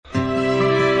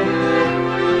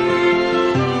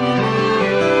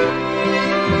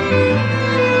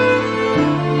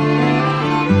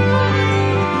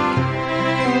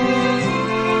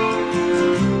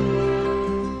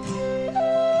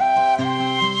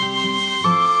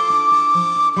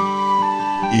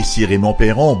Ici Raymond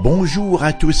Perron, bonjour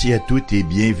à tous et à toutes et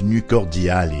bienvenue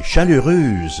cordiale et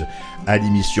chaleureuse à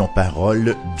l'émission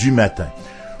Parole du matin.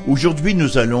 Aujourd'hui,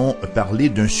 nous allons parler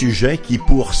d'un sujet qui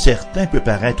pour certains peut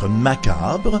paraître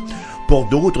macabre, pour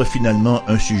d'autres finalement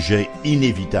un sujet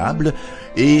inévitable,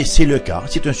 et c'est le cas,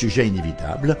 c'est un sujet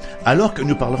inévitable, alors que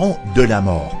nous parlerons de la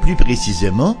mort. Plus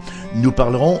précisément, nous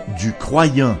parlerons du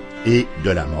croyant et de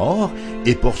la mort,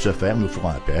 et pour ce faire, nous ferons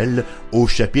appel au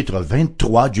chapitre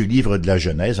 23 du livre de la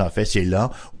Genèse. En fait, c'est là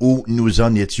où nous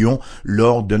en étions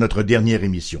lors de notre dernière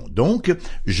émission. Donc,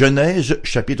 Genèse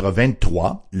chapitre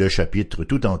 23, le chapitre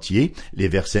tout entier, les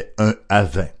versets 1 à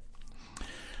 20.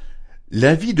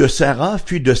 La vie de Sarah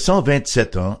fut de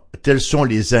 127 ans, telles sont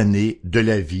les années de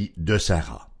la vie de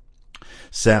Sarah.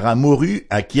 Sarah mourut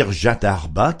à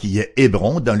Kirjat-Arba, qui est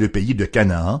Hébron, dans le pays de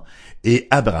Canaan, et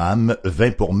Abraham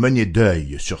vint pour mener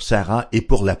deuil sur Sarah et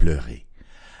pour la pleurer.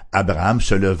 Abraham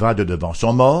se leva de devant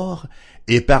son mort,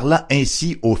 et parla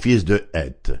ainsi au fils de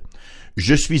Heth. «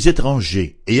 Je suis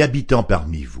étranger et habitant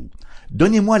parmi vous.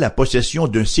 Donnez-moi la possession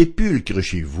d'un sépulcre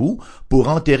chez vous pour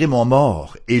enterrer mon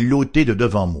mort et l'ôter de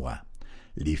devant moi. »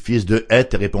 Les fils de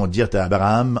Heth répondirent à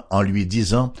Abraham en lui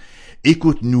disant, «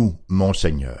 Écoute-nous, mon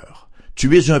Seigneur.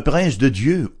 Tu es un prince de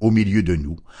Dieu au milieu de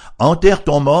nous. Enterre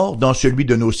ton mort dans celui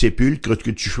de nos sépulcres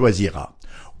que tu choisiras.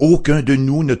 Aucun de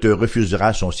nous ne te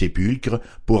refusera son sépulcre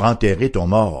pour enterrer ton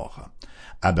mort. »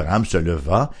 Abraham se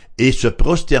leva et se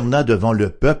prosterna devant le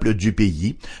peuple du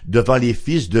pays, devant les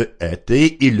fils de Heth,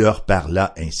 et il leur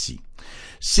parla ainsi.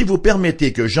 « Si vous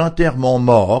permettez que j'enterre mon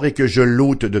mort et que je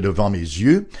l'ôte de devant mes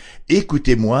yeux,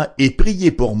 écoutez-moi et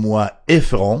priez pour moi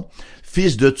Ephron,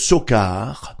 fils de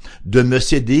Tsokar, de me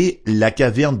céder la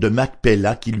caverne de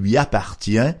Macpéla qui lui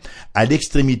appartient à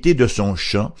l'extrémité de son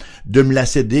champ, de me la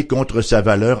céder contre sa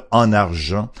valeur en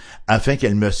argent, afin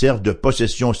qu'elle me serve de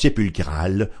possession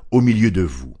sépulcrale au milieu de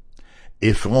vous. »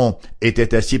 Ephron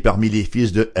était assis parmi les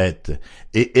fils de Heth,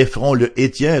 et Ephron le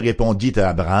Héthien répondit à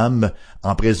Abraham,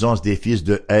 en présence des fils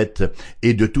de Heth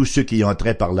et de tous ceux qui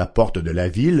entraient par la porte de la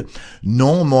ville, «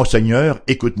 Non, mon Seigneur,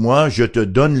 écoute-moi, je te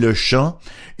donne le champ,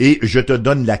 et je te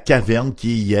donne la caverne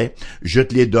qui y est, je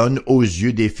te les donne aux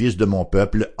yeux des fils de mon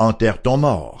peuple, enterre ton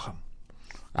mort. »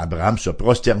 Abraham se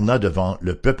prosterna devant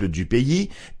le peuple du pays,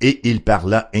 et il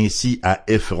parla ainsi à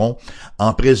Ephron,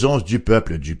 en présence du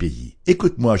peuple du pays. «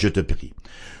 Écoute-moi, je te prie.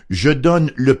 Je donne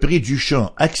le prix du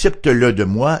champ, accepte-le de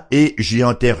moi, et j'y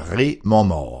enterrerai mon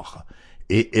mort. »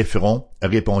 Et Ephron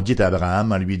répondit à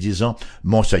Abraham en lui disant, «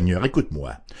 Mon Seigneur,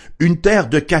 écoute-moi. Une terre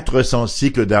de 400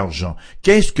 cycles d'argent,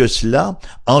 qu'est-ce que cela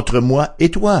entre moi et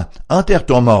toi? Enterre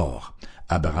ton mort. »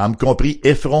 Abraham comprit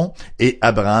Ephron, et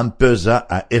Abraham pesa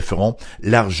à Ephron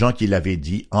l'argent qu'il avait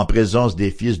dit en présence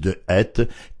des fils de Heth,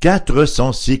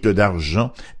 400 cycles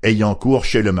d'argent ayant cours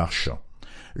chez le marchand.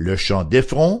 Le champ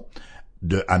d'Ephron,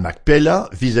 de Macpéla,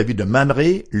 vis-à-vis de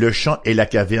Mamré, le champ et la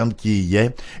caverne qui y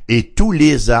est, et tous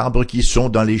les arbres qui sont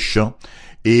dans les champs,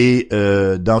 et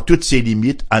dans toutes ses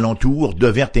limites alentour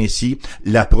devinrent ainsi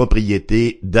la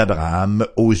propriété d'Abraham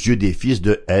aux yeux des fils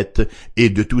de Heth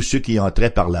et de tous ceux qui entraient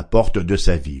par la porte de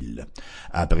sa ville.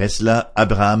 Après cela,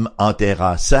 Abraham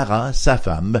enterra Sarah, sa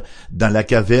femme, dans la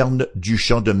caverne du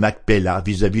champ de Macpéla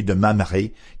vis-à-vis de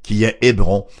Mamré, qui est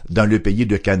Hébron, dans le pays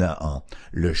de Canaan.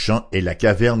 Le champ et la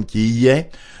caverne qui y est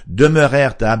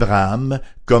demeurèrent à Abraham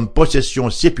comme possession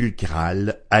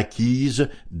sépulcrale acquise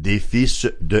des fils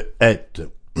de Heth.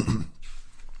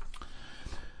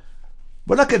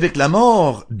 Voilà qu'avec la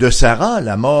mort de Sarah,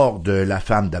 la mort de la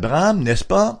femme d'Abraham, n'est-ce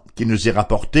pas, qui nous est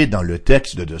rapportée dans le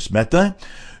texte de ce matin,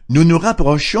 nous nous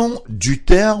rapprochons du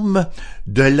terme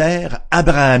de l'ère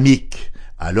abrahamique,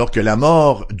 alors que la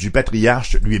mort du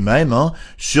patriarche lui-même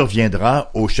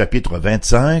surviendra au chapitre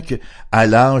 25 à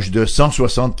l'âge de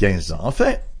 175 ans. En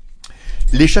fait,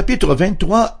 les chapitres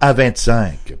 23 à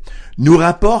 25 nous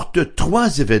rapportent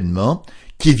 3 événements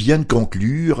qui viennent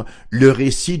conclure le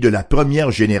récit de la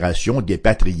première génération des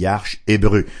patriarches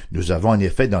hébreux. Nous avons en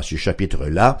effet dans ce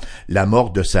chapitre-là la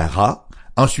mort de Sarah,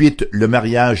 ensuite le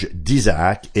mariage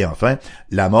d'Isaac et enfin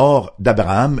la mort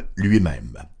d'Abraham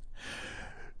lui-même.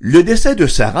 Le décès de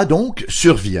Sarah donc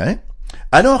survient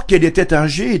alors qu'elle était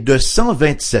âgée de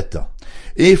 127 ans.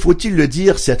 Et faut-il le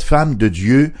dire, cette femme de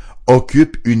Dieu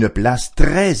occupe une place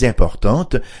très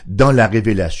importante dans la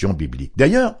révélation biblique.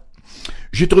 D'ailleurs,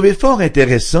 j'ai trouvé fort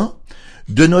intéressant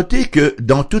de noter que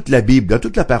dans toute la Bible, dans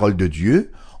toute la parole de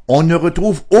Dieu, on ne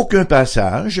retrouve aucun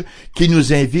passage qui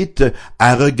nous invite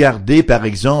à regarder, par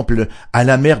exemple, à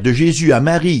la mère de Jésus, à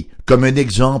Marie, comme un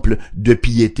exemple de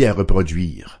piété à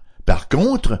reproduire. Par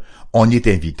contre, on est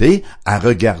invité à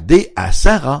regarder à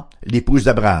Sarah, l'épouse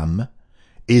d'Abraham.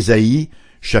 Ésaïe,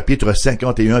 chapitre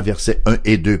 51, versets 1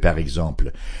 et 2 par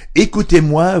exemple. «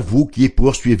 Écoutez-moi, vous qui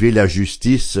poursuivez la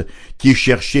justice, qui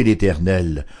cherchez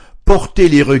l'Éternel. Portez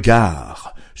les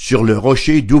regards sur le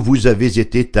rocher d'où vous avez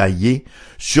été taillés,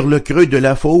 sur le creux de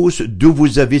la fosse d'où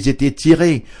vous avez été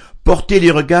tirés. Portez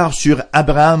les regards sur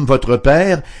Abraham votre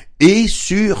père et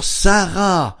sur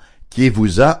Sarah, qui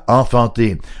vous a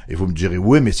enfanté. » Et vous me direz,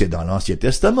 oui, mais c'est dans l'Ancien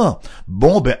Testament.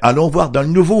 Bon, allons voir dans le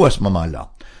Nouveau à ce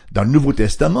moment-là. Dans le Nouveau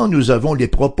Testament, nous avons les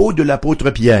propos de l'apôtre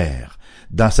Pierre.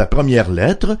 Dans sa première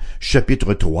lettre,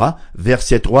 chapitre 3,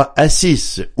 versets 3 à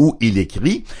 6, où il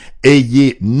écrit «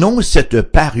 Ayez non cette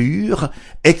parure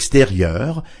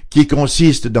extérieure qui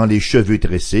consiste dans les cheveux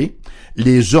tressés,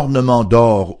 les ornements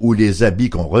d'or ou les habits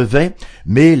qu'on revêt,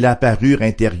 mais la parure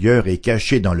intérieure est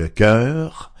cachée dans le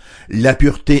cœur, la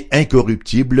pureté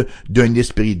incorruptible d'un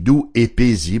esprit doux et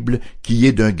paisible qui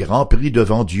est d'un grand prix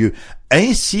devant Dieu.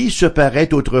 Ainsi se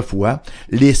paraît autrefois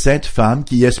les saintes femmes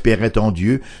qui espéraient en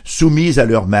Dieu, soumises à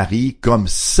leur mari, comme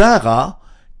Sarah,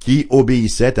 qui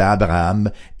obéissait à Abraham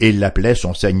et l'appelait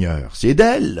son Seigneur. C'est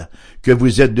d'elle que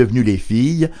vous êtes devenus les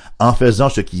filles en faisant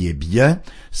ce qui est bien,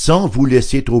 sans vous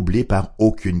laisser troubler par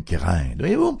aucune crainte.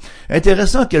 Voyez-vous?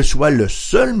 Intéressant qu'elle soit le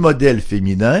seul modèle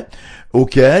féminin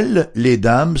auquel les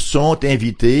dames sont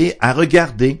invitées à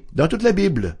regarder dans toute la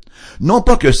Bible. Non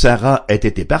pas que Sarah ait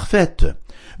été parfaite,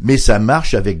 mais sa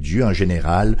marche avec Dieu en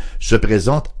général se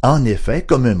présente en effet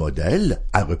comme un modèle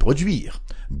à reproduire.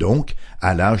 Donc,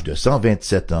 à l'âge de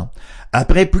 127 ans,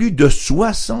 après plus de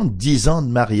 70 ans de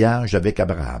mariage avec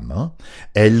Abraham,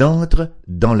 elle entre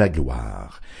dans la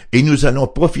gloire. Et nous allons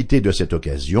profiter de cette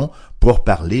occasion pour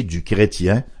parler du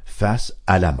chrétien face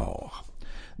à la mort.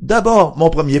 D'abord, mon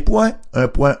premier point un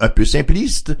peu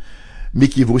simpliste, mais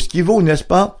qui vaut ce qui vaut, n'est-ce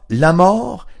pas? La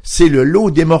mort, c'est le lot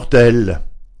des mortels.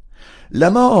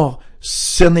 La mort,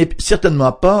 ce n'est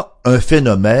certainement pas un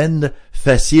phénomène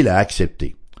facile à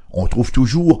accepter. On trouve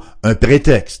toujours un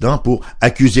prétexte pour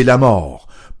accuser la mort,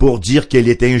 pour dire qu'elle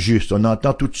est injuste. On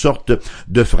entend toutes sortes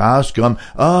de phrases comme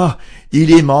 « Ah,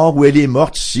 il est mort ou elle est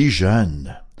morte si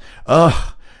jeune. Ah,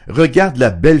 regarde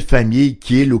la belle famille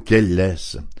qu'il ou qu'elle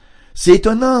laisse. » C'est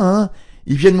étonnant, hein?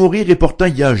 Il vient de mourir et pourtant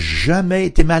il n'a jamais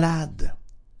été malade.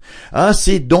 Ah,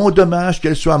 c'est donc dommage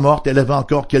qu'elle soit morte, elle avait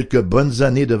encore quelques bonnes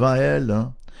années devant elle,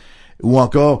 hein? Ou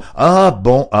encore,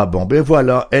 ben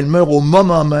voilà, elle meurt au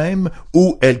moment même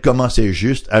où elle commençait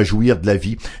juste à jouir de la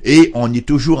vie. Et on est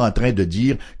toujours en train de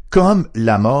dire comme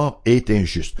la mort est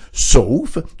injuste.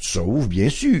 Sauf, bien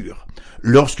sûr,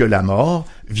 lorsque la mort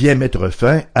vient mettre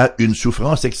fin à une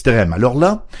souffrance extrême. Alors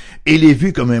là, elle est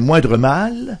vue comme un moindre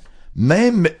mal,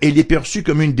 même elle est perçue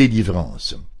comme une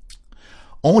délivrance.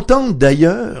 On tente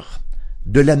d'ailleurs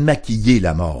de la maquiller,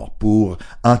 la mort, pour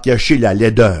en cacher la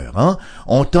laideur, hein?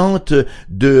 On tente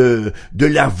de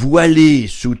la voiler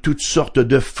sous toutes sortes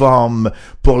de formes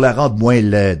pour la rendre moins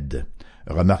laide.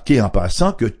 Remarquez en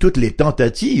passant que toutes les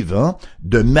tentatives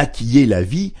de maquiller la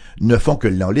vie ne font que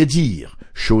l'enlaidir.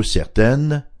 Chose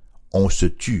certaine, on se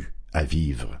tue à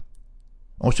vivre.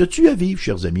 On se tue à vivre,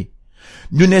 chers amis.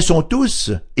 Nous naissons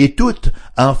tous et toutes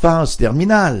en phase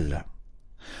terminale.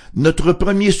 Notre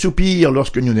premier soupir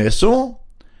lorsque nous naissons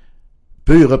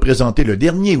peut représenter le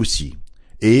dernier aussi,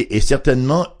 et est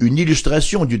certainement une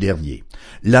illustration du dernier.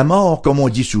 La mort, comme on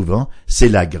dit souvent, c'est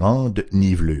la grande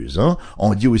niveleuse.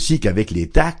 On dit aussi qu'avec les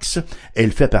taxes,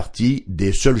 elle fait partie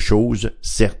des seules choses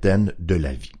certaines de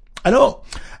la vie. Alors,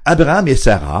 Abraham et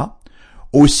Sarah,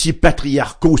 aussi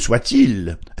patriarcaux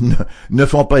soient-ils, ne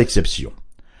font pas exception.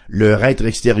 Leur être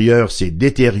extérieur s'est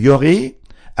détérioré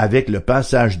avec le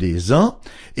passage des ans,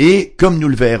 et comme nous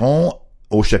le verrons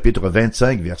au chapitre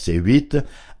 25, verset 8,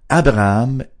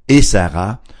 Abraham et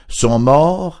Sarah sont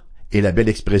morts, et la belle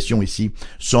expression ici,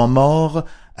 sont morts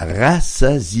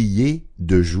rassasiés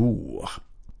de jours.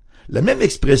 La même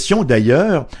expression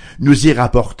d'ailleurs nous est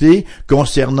rapportée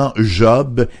concernant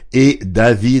Job et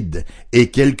David et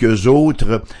quelques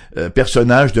autres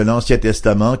personnages de l'Ancien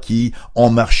Testament qui ont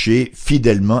marché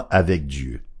fidèlement avec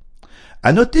Dieu.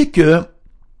 À noter que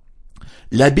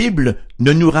la Bible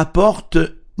nous rapporte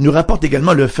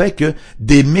également le fait que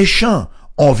des méchants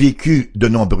ont vécu de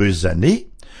nombreuses années,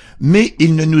 mais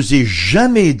il ne nous est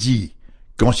jamais dit,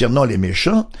 concernant les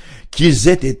méchants, qu'ils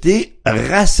aient été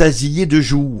rassasiés de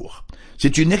jours.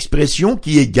 C'est une expression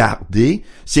qui est gardée,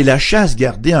 c'est la chasse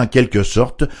gardée en quelque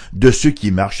sorte de ceux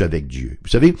qui marchent avec Dieu. Vous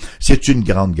savez, c'est une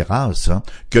grande grâce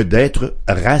que d'être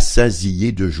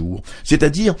rassasié de jours,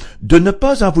 c'est-à-dire de ne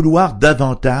pas en vouloir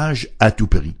davantage à tout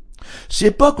prix.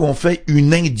 C'est pas qu'on fait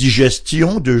une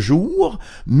indigestion de jour,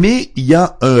 mais il y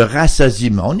a un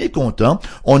rassasiement. On est content,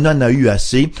 on en a eu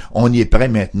assez, on est prêt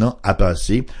maintenant à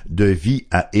passer de vie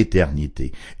à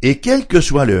éternité. Et quel que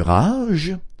soit leur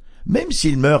âge, même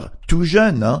s'ils meurent tout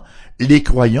jeunes, les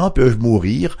croyants peuvent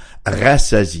mourir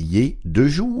rassasiés de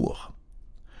jour.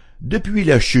 Depuis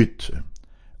la chute,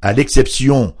 à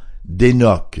l'exception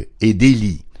d'Enoch et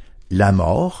d'Élie, la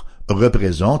mort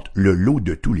représente le lot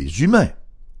de tous les humains.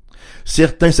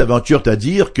 Certains s'aventurent à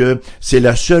dire que c'est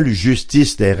la seule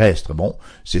justice terrestre. Bon,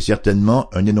 c'est certainement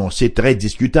un énoncé très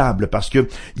discutable parce que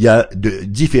il y a de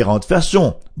différentes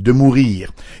façons de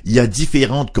mourir. Il y a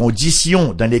différentes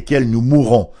conditions dans lesquelles nous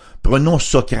mourrons. Prenons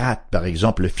Socrate, par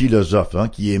exemple, le philosophe,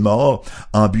 qui est mort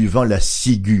en buvant la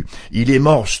ciguë. Il est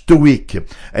mort stoïque.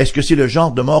 Est-ce que c'est le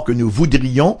genre de mort que nous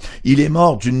voudrions? Il est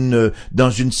mort dans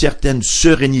une certaine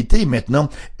sérénité. Maintenant,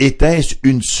 était-ce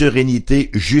une sérénité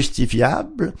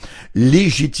justifiable,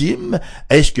 légitime?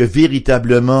 Est-ce que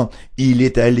véritablement il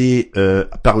est allé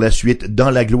par la suite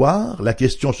dans la gloire? La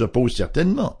question se pose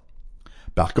certainement.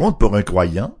 Par contre, pour un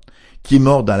croyant, qui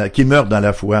meurt dans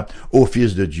la foi au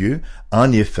Fils de Dieu,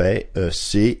 en effet,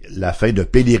 c'est la fin de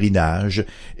pèlerinage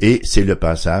et c'est le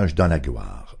passage dans la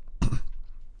gloire.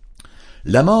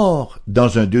 La mort,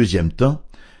 dans un deuxième temps,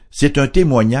 c'est un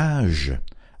témoignage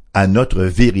à notre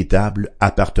véritable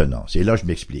appartenance. Et là, je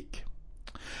m'explique.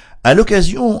 À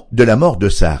l'occasion de la mort de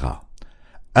Sarah,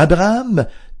 Abraham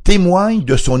témoigne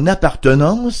de son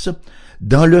appartenance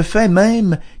dans le fait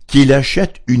même qu'il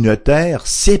achète une terre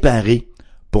séparée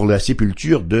pour la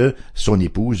sépulture de son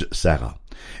épouse Sarah.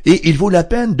 Et il vaut la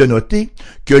peine de noter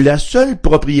que la seule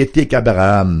propriété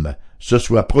qu'Abraham se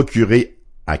soit procurée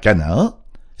à Canaan,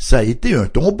 ça a été un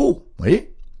tombeau, oui.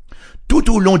 Tout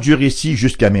au long du récit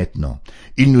jusqu'à maintenant,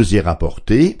 il nous est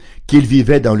rapporté qu'il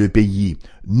vivait dans le pays,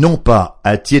 non pas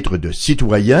à titre de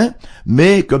citoyen,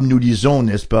 mais comme nous lisons,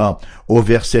 n'est-ce pas, au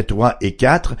verset 3 et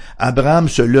 4, Abraham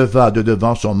se leva de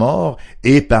devant son mort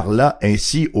et parla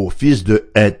ainsi au fils de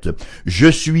Heth. « Je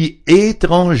suis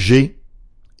étranger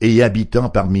et habitant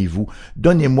parmi vous.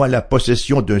 Donnez-moi la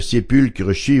possession d'un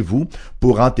sépulcre chez vous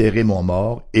pour enterrer mon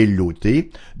mort et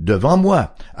l'ôter devant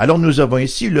moi. » Alors nous avons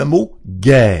ici le mot «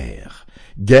 guerre ».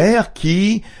 Guerre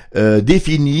qui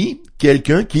définit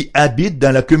quelqu'un qui habite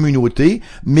dans la communauté,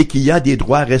 mais qui a des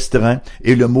droits restreints.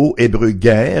 Et le mot hébreu «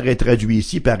 guerre » est traduit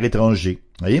ici par « étranger ».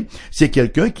 Voyez? C'est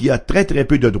quelqu'un qui a très très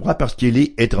peu de droits parce qu'il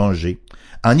est étranger.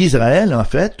 En Israël, en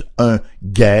fait, un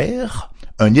guerre,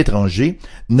 un étranger,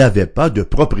 n'avait pas de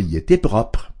propriété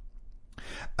propre.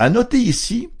 À noter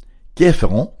ici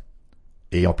qu'Ephron,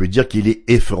 et on peut dire qu'il est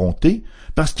effronté,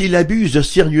 parce qu'il abuse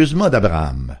sérieusement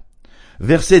d'Abraham.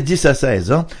 Versets 10 à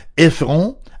 16,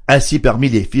 Ephron, assis parmi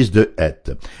les fils de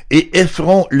Heth. Et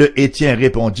Ephron le Héthien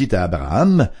répondit à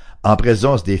Abraham, en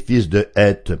présence des fils de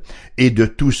Heth et de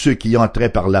tous ceux qui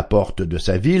entraient par la porte de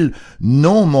sa ville, «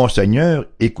 Non, mon Seigneur,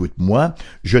 écoute-moi,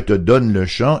 je te donne le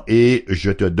champ et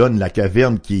je te donne la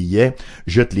caverne qui y est,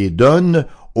 je te les donne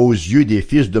aux yeux des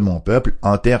fils de mon peuple,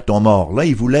 enterre ton mort. » Là,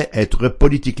 il voulait être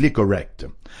politiquement correct.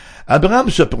 Abraham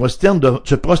se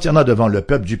prosterna devant le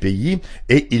peuple du pays,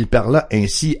 et il parla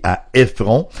ainsi à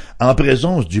Ephron, en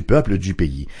présence du peuple du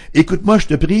pays. « Écoute-moi, je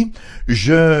te prie,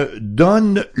 je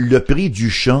donne le prix du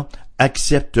champ,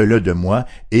 accepte-le de moi,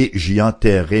 et j'y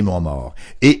enterrerai mon mort. »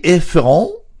 Et Ephron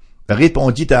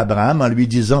répondit à Abraham en lui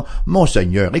disant, « Mon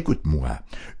Seigneur, écoute-moi,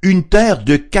 une terre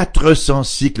de 400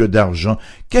 cycles d'argent,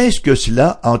 qu'est-ce que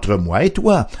cela entre moi et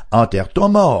toi? Enterre ton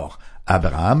mort. »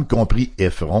 Abraham comprit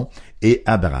Ephron, et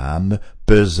Abraham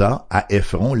pesa à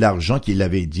Ephron l'argent qu'il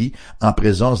avait dit en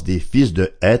présence des fils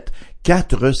de Heth,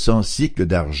 400 cycles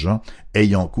d'argent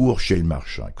ayant cours chez le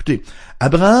marchand. Écoutez,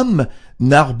 Abraham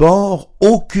n'arbore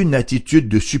aucune attitude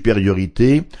de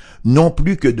supériorité, non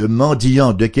plus que de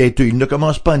mendiant, de quêteux. Il ne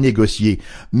commence pas à négocier,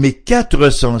 mais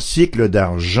 400 cycles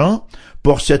d'argent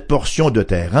pour cette portion de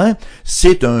terrain,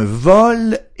 c'est un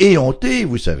vol éhonté,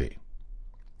 vous savez.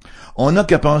 On n'a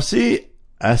qu'à penser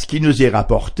à ce qui nous est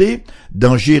rapporté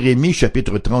dans Jérémie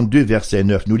chapitre 32 verset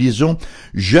 9. Nous lisons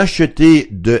 « J'achetai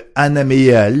de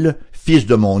Anaméel, fils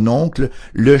de mon oncle,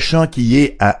 le champ qui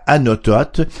est à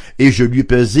Anototh, et je lui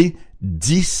pesai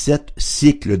 17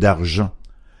 cycles d'argent. »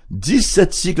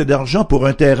 17 cycles d'argent pour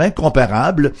un terrain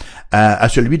comparable à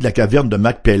celui de la caverne de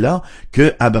Macpéla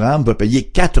que Abraham va payer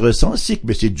 400 cycles.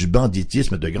 Mais c'est du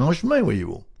banditisme de grand chemin,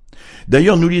 voyez-vous.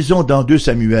 D'ailleurs, nous lisons dans 2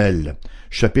 Samuel,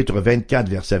 chapitre 24,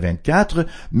 verset 24,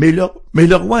 mais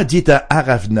le roi dit à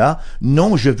Aravna,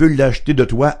 non, je veux l'acheter de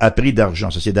toi à prix d'argent.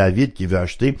 Ça, c'est David qui veut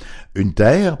acheter une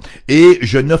terre, et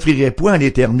je n'offrirai point à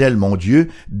l'Éternel, mon Dieu,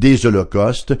 des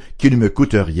holocaustes qui ne me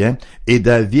coûtent rien. Et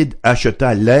David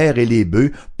acheta l'aire et les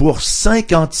bœufs pour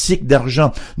 50 sicles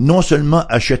d'argent. Non seulement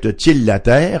achète-t-il la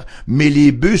terre, mais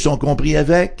les bœufs sont compris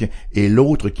avec, et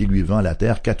l'autre qui lui vend la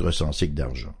terre 400 sicles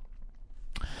d'argent.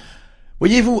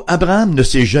 Voyez-vous, Abraham ne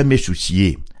s'est jamais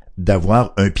soucié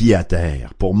d'avoir un pied à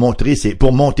terre pour monter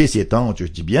ses tentes, je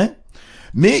dis bien,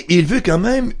 mais il veut quand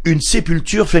même une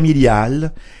sépulture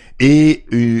familiale et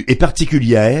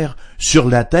particulière sur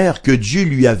la terre que Dieu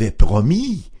lui avait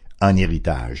promis en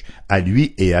héritage, à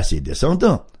lui et à ses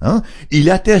descendants.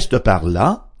 Il atteste par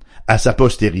là, à sa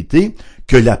postérité,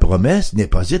 que la promesse n'est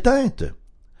pas éteinte.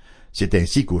 C'est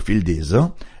ainsi qu'au fil des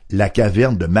ans, la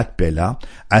caverne de Macpéla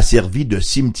a servi de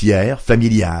cimetière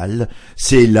familial.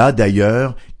 C'est là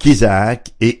d'ailleurs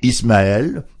qu'Isaac et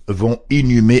Ismaël vont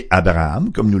inhumer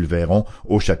Abraham, comme nous le verrons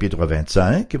au chapitre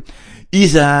 25.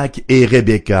 Isaac et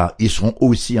Rebecca y seront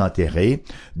aussi enterrés,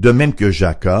 de même que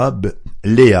Jacob,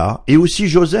 Léa et aussi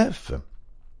Joseph.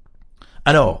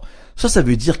 Alors, ça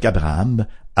veut dire qu'Abraham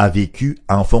a vécu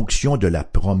en fonction de la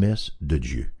promesse de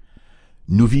Dieu.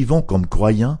 Nous vivons comme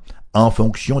croyants en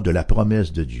fonction de la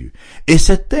promesse de Dieu. Et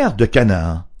cette terre de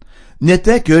Canaan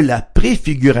n'était que la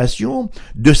préfiguration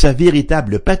de sa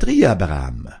véritable patrie,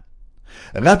 Abraham.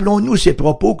 Rappelons-nous ces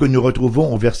propos que nous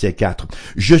retrouvons au verset 4.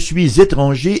 « Je suis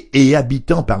étranger et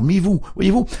habitant parmi vous. »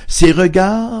 Voyez-vous, ses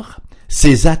regards,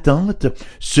 ses attentes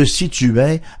se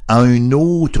situaient à un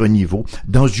autre niveau,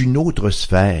 dans une autre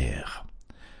sphère.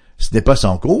 Ce n'est pas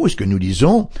sans cause que nous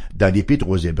lisons dans l'Épître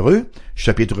aux Hébreux,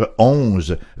 chapitre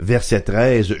 11, verset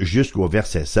 13 jusqu'au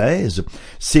verset 16,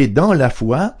 « C'est dans la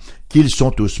foi qu'ils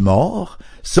sont tous morts,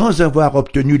 sans avoir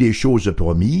obtenu les choses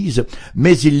promises,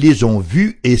 mais ils les ont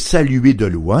vus et salués de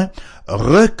loin,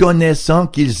 reconnaissant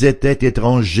qu'ils étaient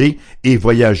étrangers et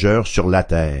voyageurs sur la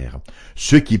terre.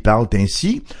 Ceux qui parlent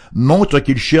ainsi montrent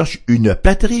qu'ils cherchent une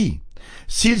patrie.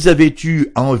 S'ils avaient eu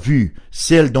en vue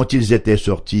celle dont ils étaient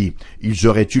sortis, ils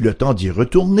auraient eu le temps d'y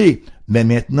retourner, mais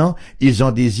maintenant ils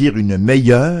en désirent une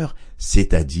meilleure,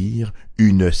 c'est-à-dire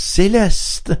une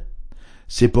céleste.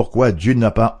 C'est pourquoi Dieu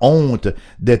n'a pas honte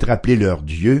d'être appelé leur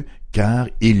Dieu, car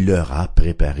il leur a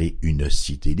préparé une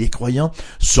cité. Les croyants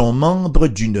sont membres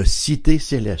d'une cité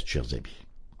céleste, chers amis.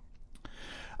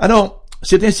 Alors,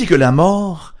 c'est ainsi que la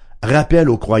mort rappelle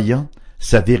aux croyants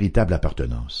sa véritable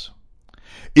appartenance.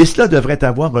 Et cela devrait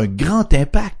avoir un grand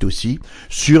impact aussi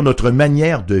sur notre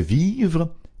manière de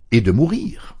vivre et de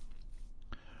mourir.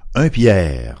 1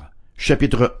 Pierre,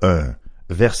 chapitre 1,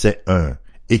 verset 1,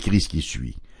 écrit ce qui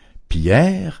suit.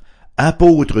 Pierre,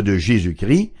 apôtre de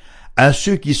Jésus-Christ, à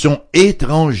ceux qui sont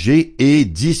étrangers et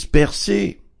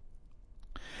dispersés.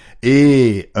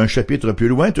 Et un chapitre plus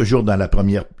loin, toujours dans la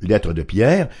première lettre de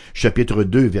Pierre, chapitre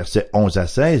 2, verset 11 à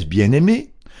 16, bien-aimés,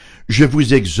 je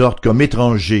vous exhorte comme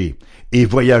étrangers et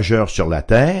voyageurs sur la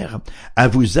terre, à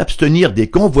vous abstenir des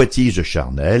convoitises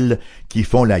charnelles qui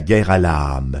font la guerre à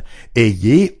l'âme.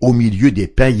 Ayez, au milieu des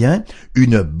païens,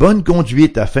 une bonne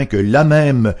conduite afin que là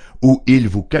même où ils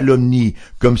vous calomnient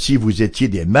comme si vous étiez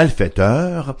des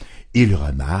malfaiteurs, ils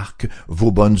remarquent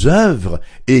vos bonnes œuvres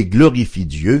et glorifient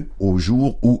Dieu au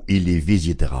jour où il les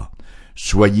visitera.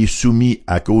 Soyez soumis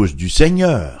à cause du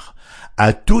Seigneur,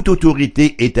 à toute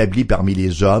autorité établie parmi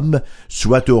les hommes,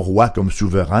 soit au roi comme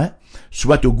souverain,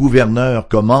 soit au gouverneur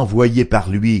comme envoyé par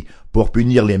lui pour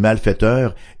punir les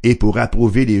malfaiteurs et pour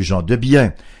approuver les gens de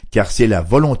bien, car c'est la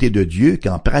volonté de Dieu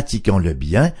qu'en pratiquant le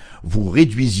bien, vous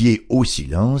réduisiez au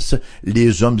silence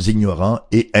les hommes ignorants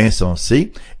et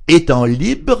insensés, étant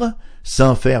libres,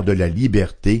 sans faire de la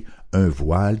liberté un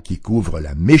voile qui couvre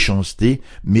la méchanceté,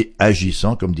 mais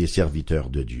agissant comme des serviteurs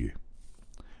de Dieu.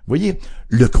 Voyez,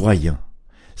 le croyant,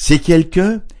 c'est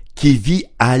quelqu'un qui vit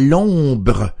à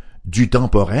l'ombre du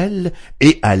temporel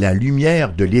et à la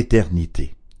lumière de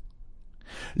l'éternité.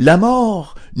 La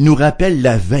mort nous rappelle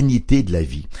la vanité de la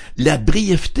vie, la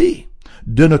brièveté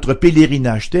de notre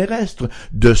pèlerinage terrestre,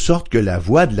 de sorte que la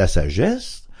voie de la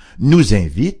sagesse nous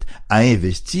invite à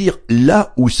investir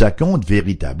là où ça compte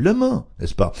véritablement,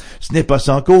 n'est-ce pas? Ce n'est pas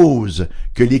sans cause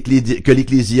que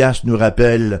l'Ecclésiaste nous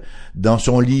rappelle dans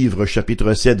son livre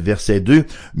chapitre 7 verset 2,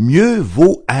 « Mieux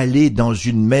vaut aller dans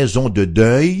une maison de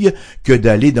deuil que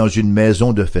d'aller dans une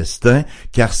maison de festin,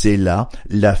 car c'est là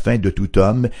la fin de tout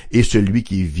homme, et celui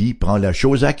qui vit prend la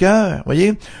chose à cœur. »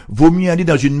 Voyez? Vaut mieux aller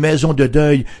dans une maison de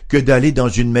deuil que d'aller dans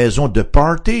une maison de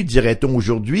party, dirait-on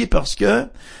aujourd'hui, parce que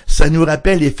ça nous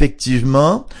rappelle effectivement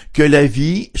effectivement que la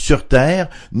vie sur Terre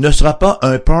ne sera pas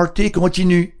un party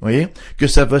continu, vous voyez, que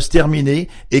ça va se terminer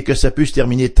et que ça peut se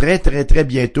terminer très très très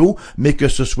bientôt, mais que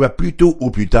ce soit plus tôt ou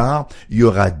plus tard, il y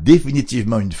aura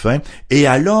définitivement une fin, et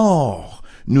alors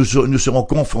nous serons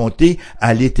confrontés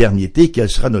à l'éternité. Quelle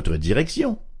sera notre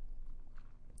direction?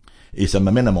 Et ça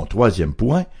m'amène à mon troisième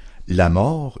point, la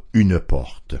mort, une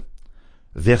porte.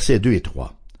 Versets 2 et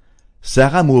 3.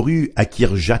 Sarah mourut à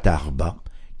Kirjat Arba,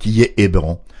 qui est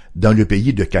Hébron, dans le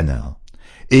pays de Canaan.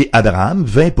 Et Abraham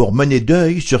vint pour mener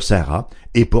deuil sur Sarah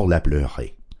et pour la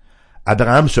pleurer.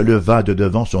 Abraham se leva de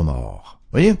devant son mort.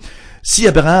 Voyez, si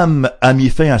Abraham a mis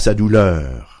fin à sa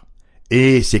douleur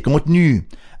et s'est contenu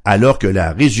alors que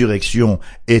la résurrection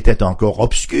était encore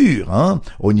obscure,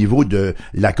 au niveau de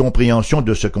la compréhension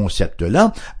de ce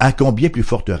concept-là, à combien plus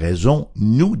forte raison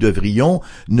nous devrions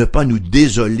ne pas nous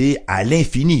désoler à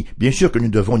l'infini. Bien sûr que nous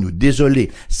devons nous désoler,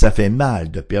 ça fait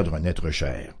mal de perdre un être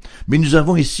cher. Mais nous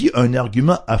avons ici un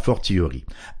argument a fortiori.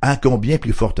 À combien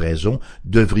plus forte raison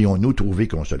devrions-nous trouver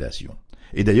consolation?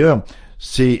 Et d'ailleurs,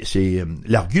 c'est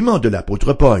l'argument de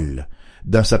l'apôtre Paul,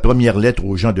 dans sa première lettre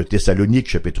aux gens de Thessalonique,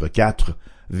 chapitre 4,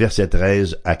 versets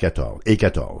 13 et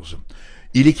 14.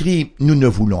 Il écrit « Nous ne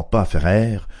voulons pas,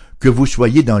 frères, que vous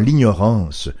soyez dans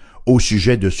l'ignorance au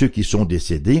sujet de ceux qui sont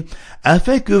décédés,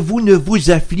 afin que vous ne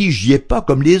vous affligiez pas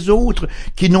comme les autres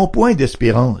qui n'ont point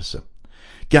d'espérance.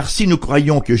 Car si nous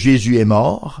croyons que Jésus est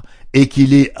mort et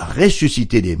qu'il est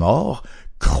ressuscité des morts,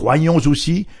 croyons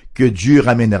aussi que Dieu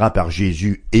ramènera par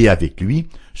Jésus et avec lui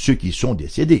ceux qui sont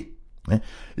décédés. »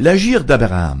 L'agir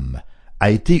d'Abraham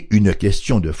a été une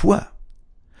question de foi.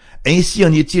 Ainsi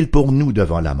en est-il pour nous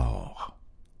devant la mort.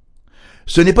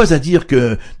 Ce n'est pas à dire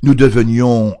que nous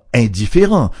devenions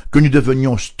indifférents, que nous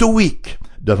devenions stoïques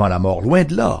devant la mort, loin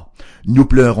de là. Nous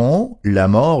pleurons la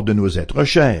mort de nos êtres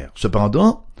chers.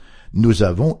 Cependant, nous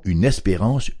avons une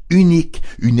espérance unique,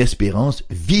 une espérance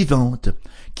vivante,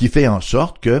 qui fait en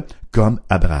sorte que, comme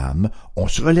Abraham, on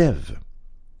se relève.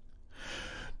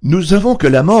 Nous avons que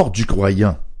la mort du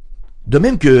croyant, de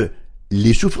même que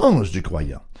les souffrances du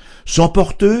croyant, sont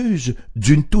porteuses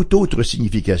d'une toute autre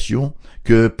signification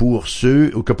que pour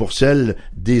celle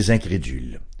des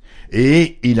incrédules.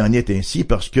 Et il en est ainsi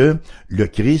parce que le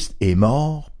Christ est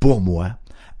mort pour moi,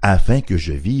 afin que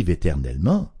je vive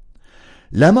éternellement.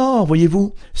 La mort,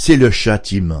 voyez-vous, c'est le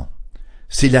châtiment.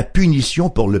 C'est la punition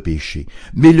pour le péché.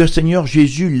 Mais le Seigneur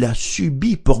Jésus l'a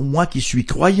subi pour moi qui suis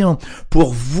croyant,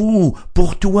 pour vous,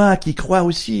 pour toi qui crois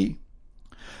aussi.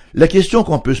 La question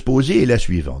qu'on peut se poser est la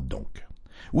suivante donc.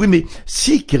 Oui, mais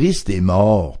si Christ est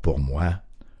mort pour moi,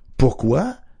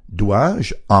 pourquoi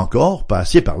dois-je encore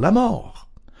passer par la mort?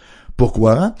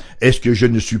 Pourquoi est-ce que je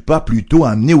ne suis pas plutôt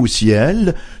emmené au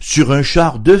ciel sur un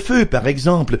char de feu, par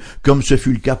exemple, comme ce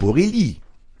fut le cas pour Élie?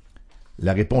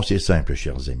 La réponse est simple,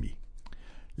 chers amis.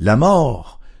 La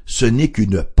mort, ce n'est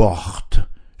qu'une porte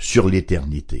sur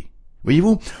l'éternité.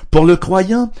 Voyez-vous, pour le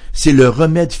croyant, c'est le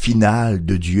remède final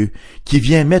de Dieu qui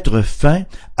vient mettre fin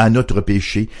à notre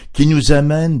péché, qui nous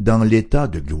amène dans l'état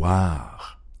de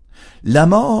gloire. La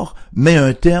mort met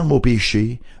un terme au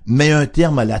péché, met un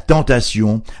terme à la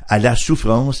tentation, à la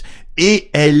souffrance,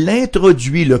 et elle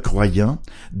introduit le croyant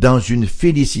dans une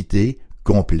félicité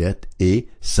complète et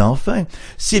sans fin.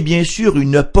 C'est bien sûr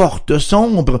une porte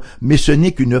sombre, mais ce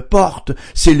n'est qu'une porte.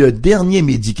 C'est le dernier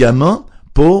médicament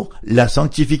pour la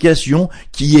sanctification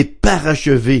qui est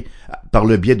parachevée par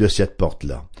le biais de cette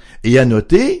porte-là. Et à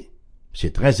noter,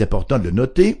 c'est très important de le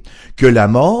noter, que la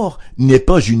mort n'est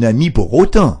pas une amie pour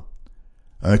autant.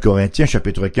 1 Corinthiens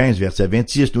chapitre 15 verset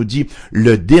 26 nous dit «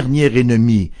 Le dernier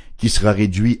ennemi qui sera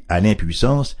réduit à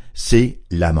l'impuissance, c'est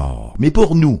la mort. » Mais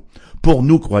pour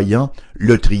nous croyants,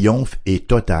 le triomphe est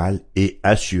total et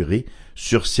assuré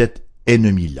sur cet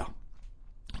ennemi-là.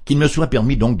 Qu'il me soit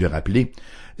permis donc de rappeler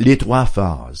les trois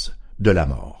phases de la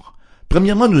mort.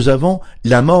 Premièrement, nous avons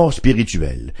la mort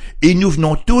spirituelle. Et nous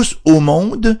venons tous au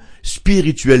monde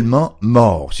spirituellement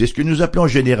morts. C'est ce que nous appelons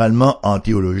généralement en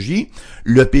théologie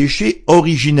le péché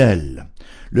originel.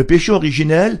 Le péché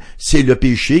originel, c'est le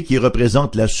péché qui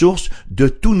représente la source de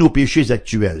tous nos péchés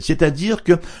actuels. C'est-à-dire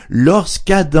que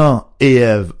lorsqu'Adam et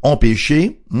Ève ont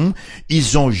péché,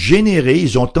 ils ont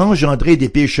engendré des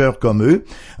pécheurs comme eux.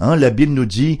 La Bible nous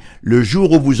dit, le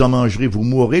jour où vous en mangerez, vous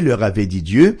mourrez, leur avait dit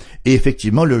Dieu. Et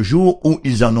effectivement, le jour où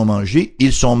ils en ont mangé,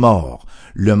 ils sont morts.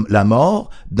 La mort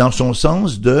dans son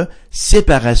sens de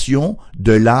séparation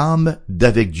de l'âme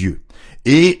d'avec Dieu.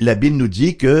 Et la Bible nous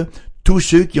dit que tous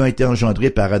ceux qui ont été engendrés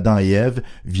par Adam et Ève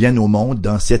viennent au monde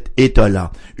dans cet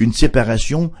état-là, une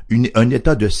séparation, un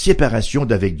état de séparation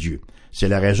d'avec Dieu. C'est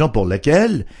la raison pour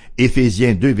laquelle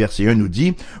Éphésiens 2 verset 1 nous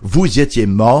dit « Vous étiez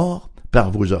morts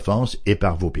par vos offenses et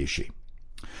par vos péchés.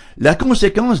 La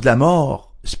conséquence de la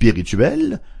mort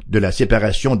spirituelle, de la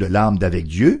séparation de l'âme d'avec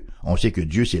Dieu, on sait que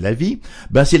Dieu c'est la vie,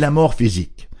 c'est la mort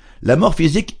physique. La mort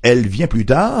physique, elle vient plus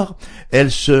tard, elle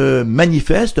se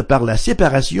manifeste par la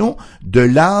séparation de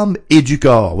l'âme et du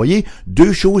corps. Vous voyez,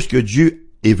 deux choses que Dieu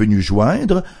est venu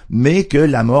joindre, mais que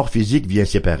la mort physique vient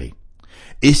séparer.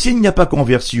 Et s'il n'y a pas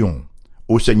conversion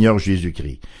au Seigneur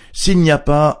Jésus-Christ, s'il n'y a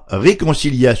pas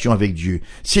réconciliation avec Dieu,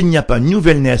 s'il n'y a pas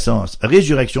nouvelle naissance,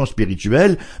 résurrection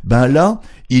spirituelle, là,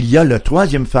 il y a la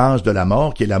troisième phase de la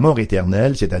mort, qui est la mort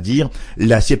éternelle, c'est-à-dire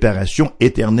la séparation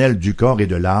éternelle du corps et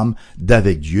de l'âme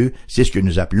d'avec Dieu. C'est ce que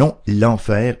nous appelons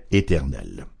l'enfer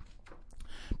éternel.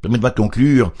 Permettez-moi de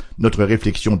conclure notre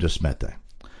réflexion de ce matin.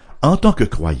 En tant que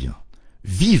croyants,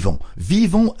 vivons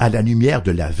à la lumière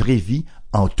de la vraie vie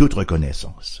en toute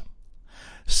reconnaissance.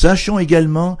 Sachons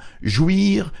également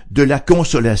jouir de la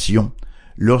consolation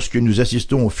lorsque nous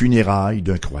assistons aux funérailles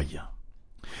d'un croyant.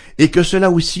 Et que cela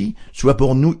aussi soit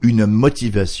pour nous une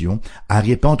motivation à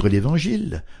répandre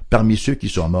l'Évangile parmi ceux qui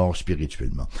sont morts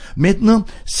spirituellement. Maintenant,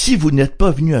 si vous n'êtes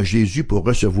pas venu à Jésus pour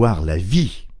recevoir la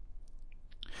vie,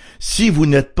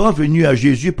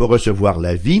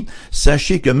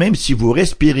 sachez que même si vous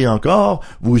respirez encore,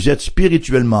 vous êtes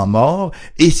spirituellement mort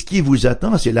et ce qui vous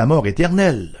attend, c'est la mort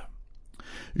éternelle.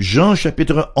 Jean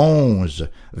chapitre 11,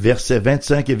 versets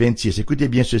 25 et 26. Écoutez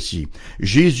bien ceci.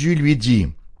 Jésus lui dit,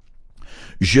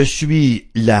 « Je suis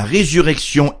la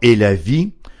résurrection et la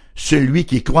vie. Celui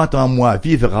qui croit en moi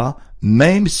vivra,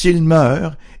 même s'il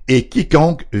meurt, et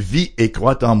quiconque vit et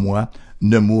croit en moi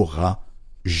ne mourra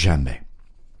jamais. »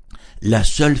 La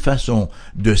seule façon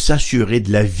de s'assurer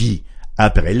de la vie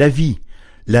après la vie,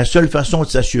 la seule façon de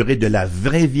s'assurer de la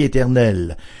vraie vie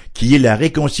éternelle, qui est la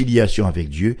réconciliation avec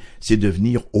Dieu, c'est de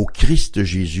venir au Christ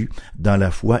Jésus dans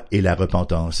la foi et la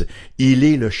repentance. Il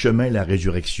est le chemin, la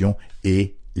résurrection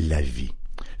et la vie.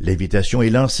 L'invitation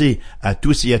est lancée à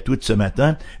tous et à toutes ce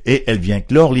matin et elle vient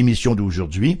clore l'émission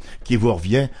d'aujourd'hui qui vous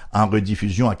revient en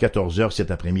rediffusion à 14h cet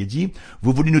après-midi.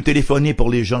 Vous voulez nous téléphoner pour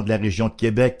les gens de la région de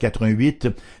Québec, 88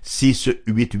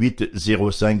 688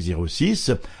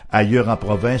 0506. Ailleurs en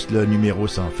province, le numéro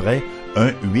sans frais,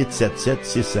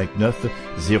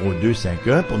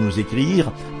 1-877-659-0251 pour nous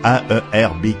écrire à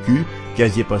RBQ,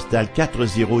 casier postal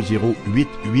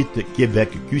 40088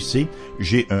 Québec QC,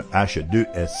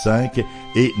 G1H2S5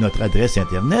 et notre adresse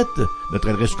internet, notre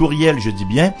adresse courriel, je dis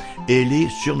bien, elle est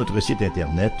sur notre site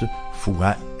internet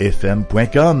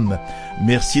foifm.com.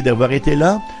 Merci d'avoir été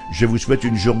là. Je vous souhaite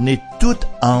une journée toute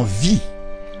en vie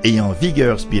et en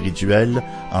vigueur spirituelle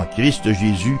en Christ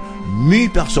Jésus, mû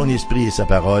par son esprit et sa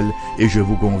parole, et je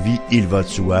vous convie, il va de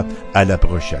soi, à la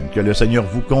prochaine. Que le Seigneur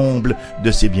vous comble de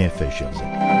ses bienfaits, chers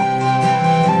amis.